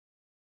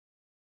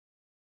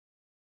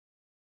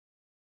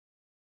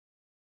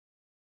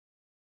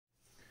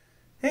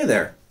Hey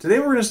there! Today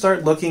we're going to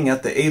start looking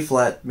at the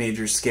A-flat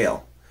major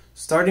scale.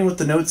 Starting with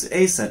the notes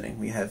ascending,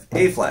 we have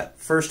A-flat,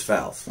 first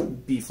valve,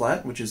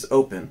 B-flat, which is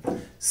open,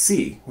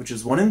 C, which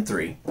is 1 and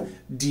 3,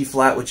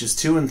 D-flat, which is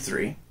 2 and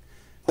 3,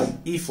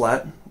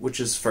 E-flat,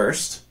 which is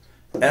first,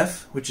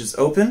 F, which is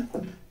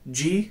open,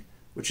 G,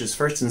 which is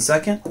first and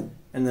second,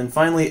 and then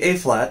finally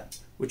A-flat,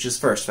 which is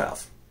first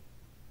valve.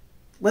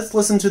 Let's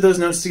listen to those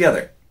notes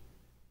together.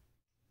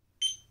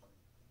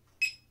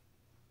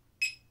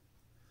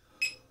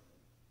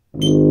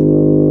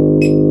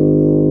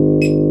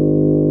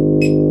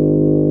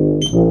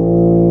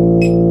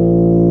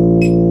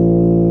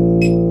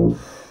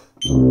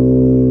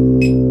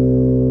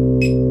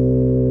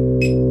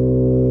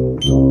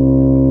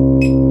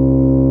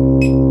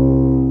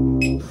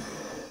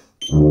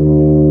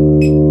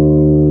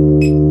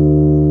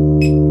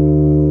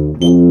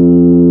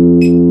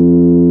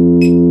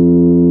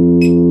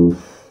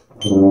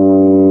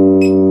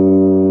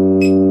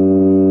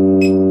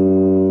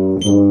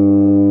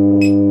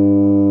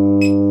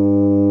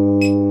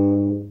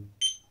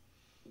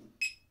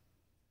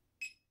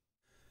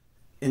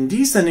 In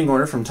descending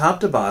order from top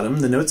to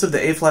bottom, the notes of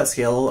the A-flat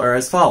scale are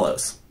as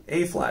follows.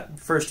 A-flat,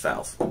 first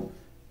valve.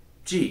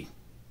 G,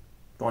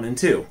 1 and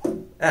 2.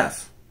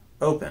 F,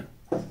 open.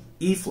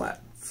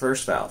 E-flat,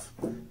 first valve.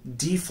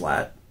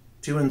 D-flat,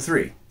 2 and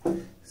 3.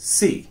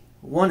 C,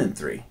 1 and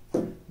 3.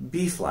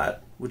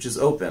 B-flat, which is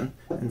open.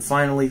 And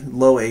finally,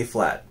 low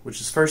A-flat,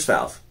 which is first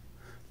valve.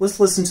 Let's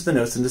listen to the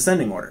notes in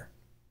descending order.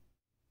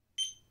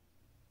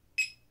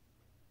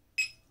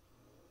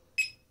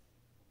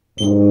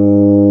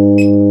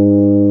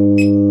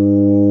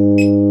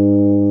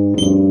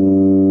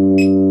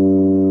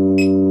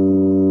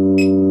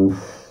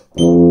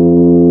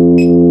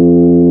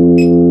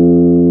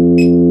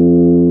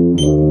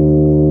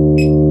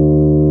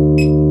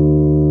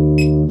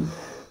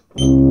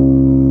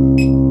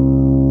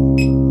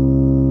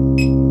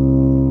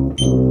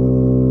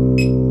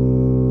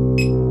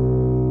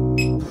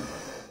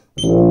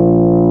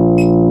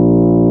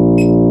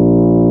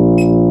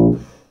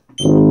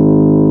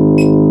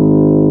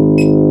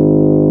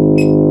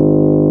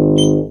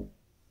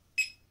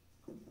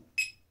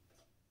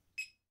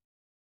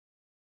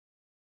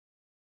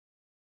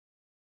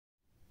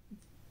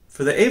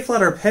 For the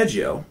A-flat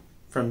arpeggio,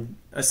 from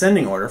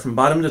ascending order, from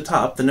bottom to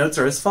top, the notes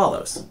are as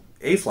follows.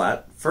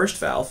 A-flat, first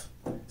valve,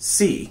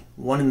 C,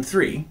 1 and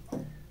 3,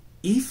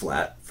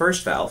 E-flat,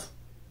 first valve,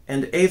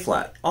 and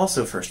A-flat,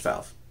 also first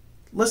valve.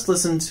 Let's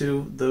listen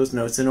to those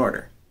notes in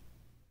order.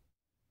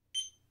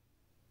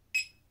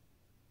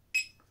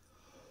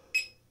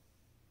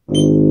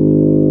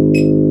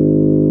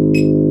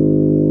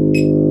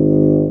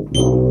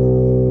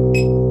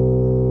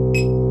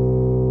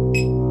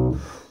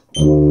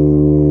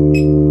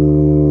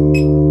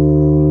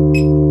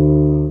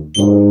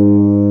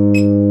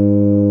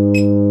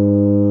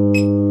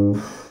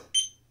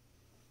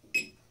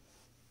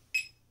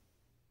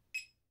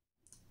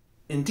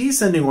 In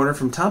descending order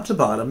from top to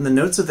bottom, the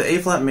notes of the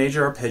A-flat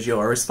major arpeggio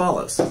are as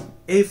follows.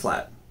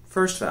 A-flat,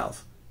 first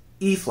valve.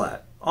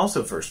 E-flat,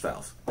 also first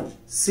valve.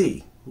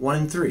 C, 1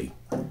 and 3.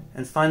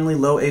 And finally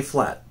low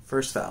A-flat,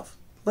 first valve.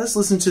 Let's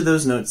listen to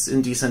those notes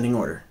in descending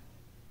order.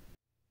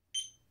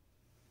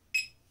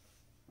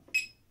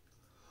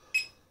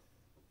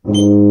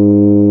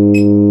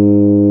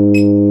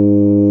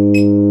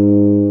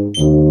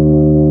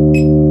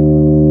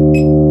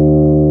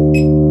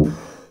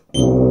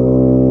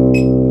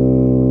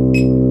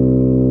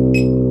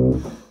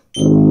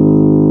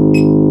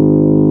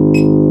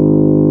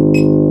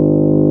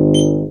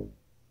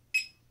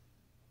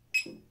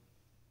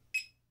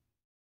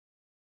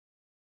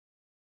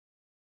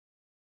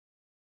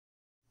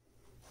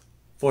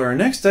 For our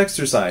next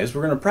exercise,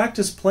 we're going to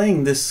practice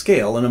playing this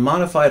scale in a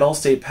modified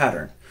all-state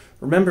pattern.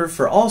 Remember,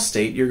 for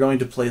all-state, you're going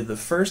to play the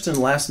first and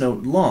last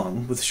note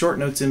long, with short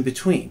notes in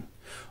between.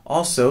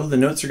 Also, the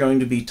notes are going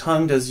to be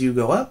tongued as you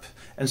go up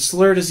and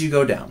slurred as you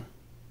go down.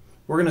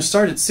 We're going to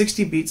start at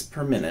 60 beats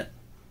per minute,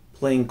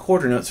 playing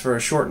quarter notes for our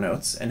short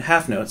notes and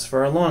half notes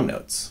for our long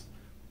notes.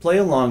 Play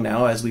along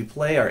now as we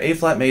play our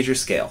A-flat major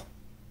scale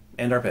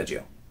and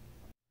arpeggio.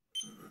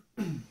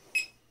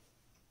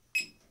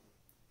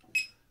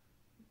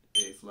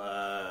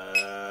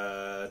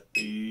 A-flat,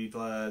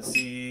 B-flat,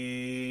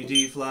 C,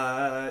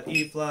 D-flat,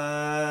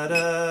 E-flat,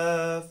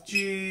 F,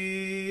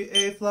 G,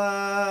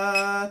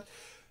 A-flat,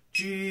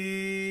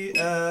 G,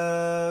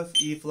 F,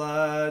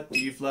 E-flat,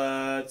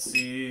 D-flat,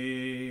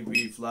 C,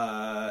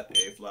 B-flat,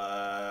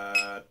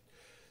 A-flat,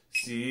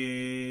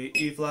 C,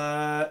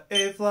 E-flat,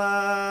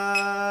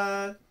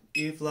 A-flat,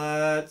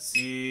 E-flat,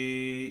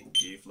 C,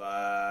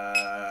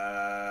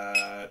 D-flat.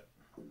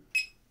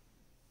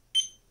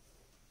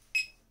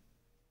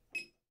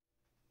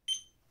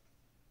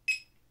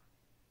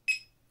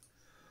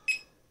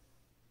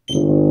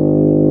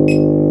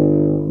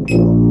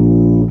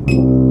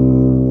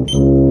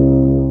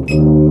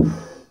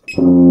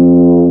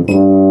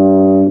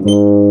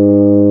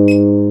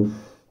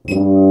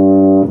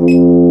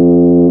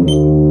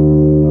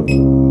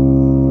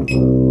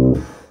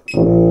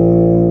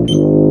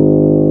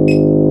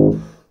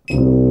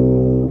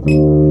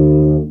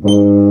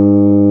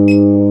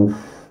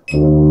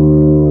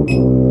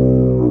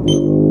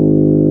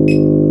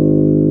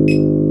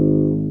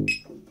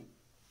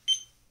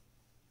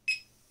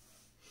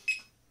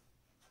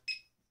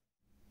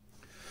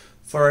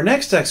 For our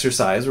next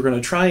exercise, we're going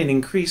to try and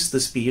increase the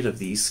speed of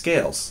these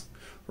scales.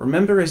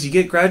 Remember, as you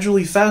get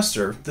gradually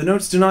faster, the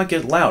notes do not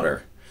get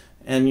louder,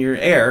 and your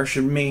air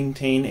should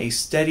maintain a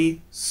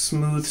steady,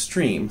 smooth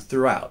stream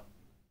throughout.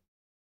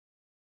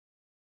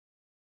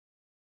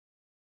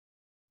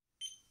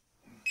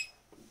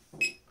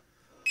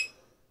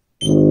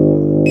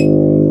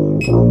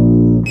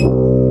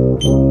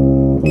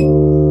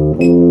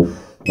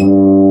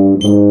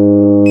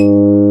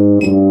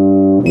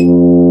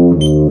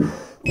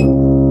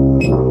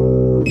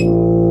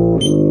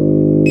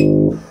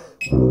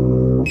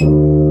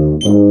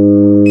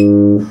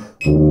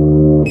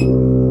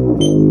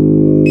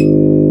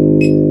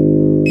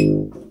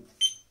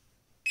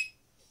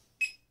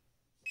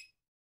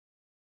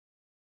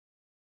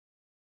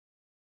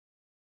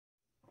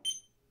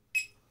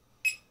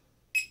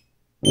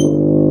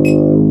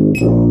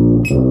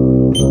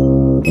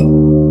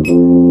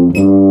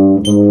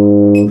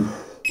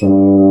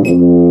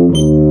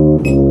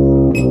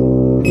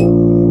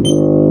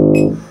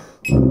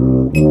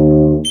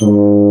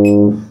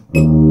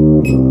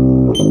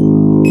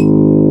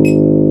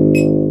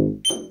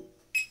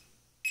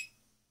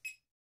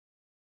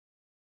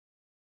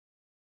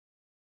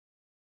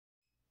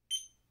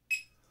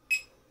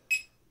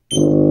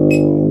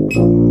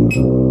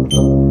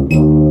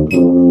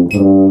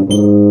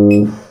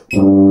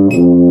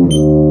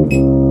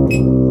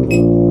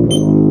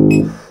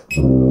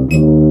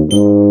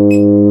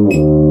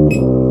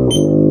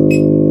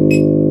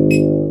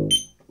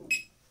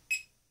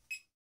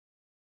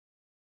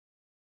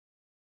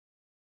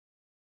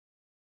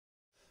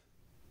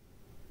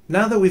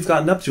 Now that we've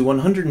gotten up to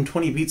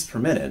 120 beats per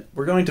minute,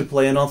 we're going to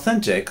play an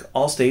authentic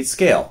all-state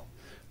scale.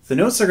 The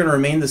notes are going to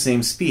remain the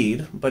same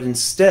speed, but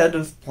instead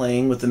of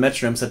playing with the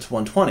metronome set to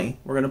 120,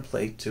 we're going to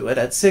play to it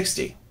at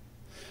 60.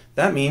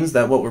 That means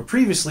that what were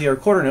previously our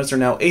quarter notes are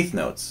now eighth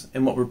notes,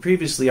 and what were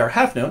previously our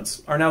half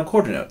notes are now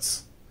quarter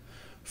notes.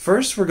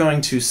 First, we're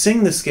going to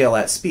sing the scale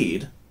at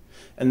speed,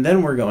 and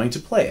then we're going to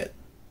play it.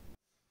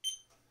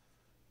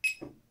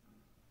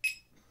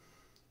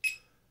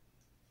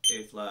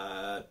 A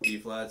flat, B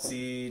flat,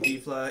 C, D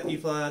flat, E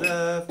flat,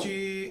 F,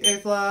 G, A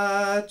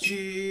flat,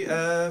 G,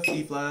 F,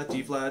 E flat,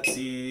 D flat,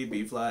 C,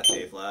 B flat,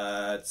 A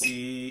flat,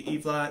 C, E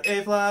flat,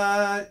 A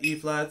flat, E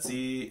flat,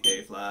 C,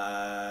 A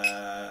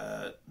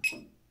flat.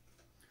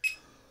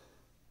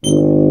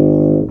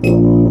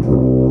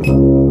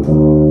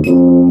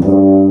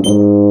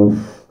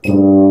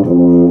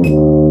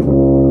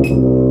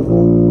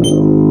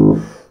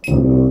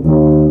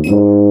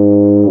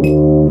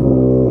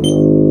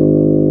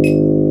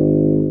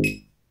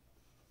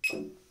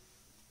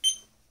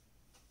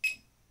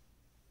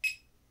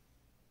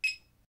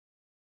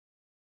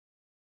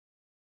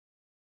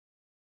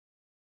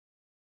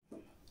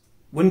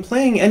 When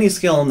playing any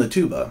scale on the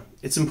tuba,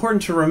 it's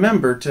important to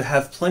remember to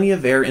have plenty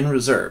of air in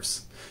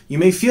reserves. You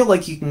may feel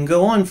like you can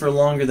go on for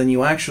longer than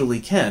you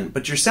actually can,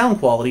 but your sound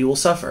quality will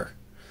suffer.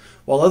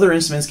 While other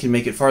instruments can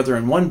make it farther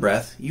in one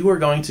breath, you are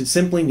going to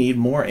simply need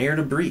more air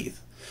to breathe.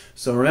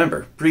 So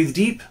remember, breathe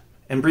deep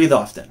and breathe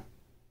often.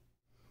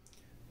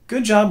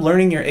 Good job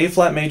learning your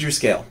A-flat major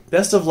scale.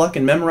 Best of luck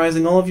in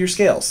memorizing all of your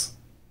scales.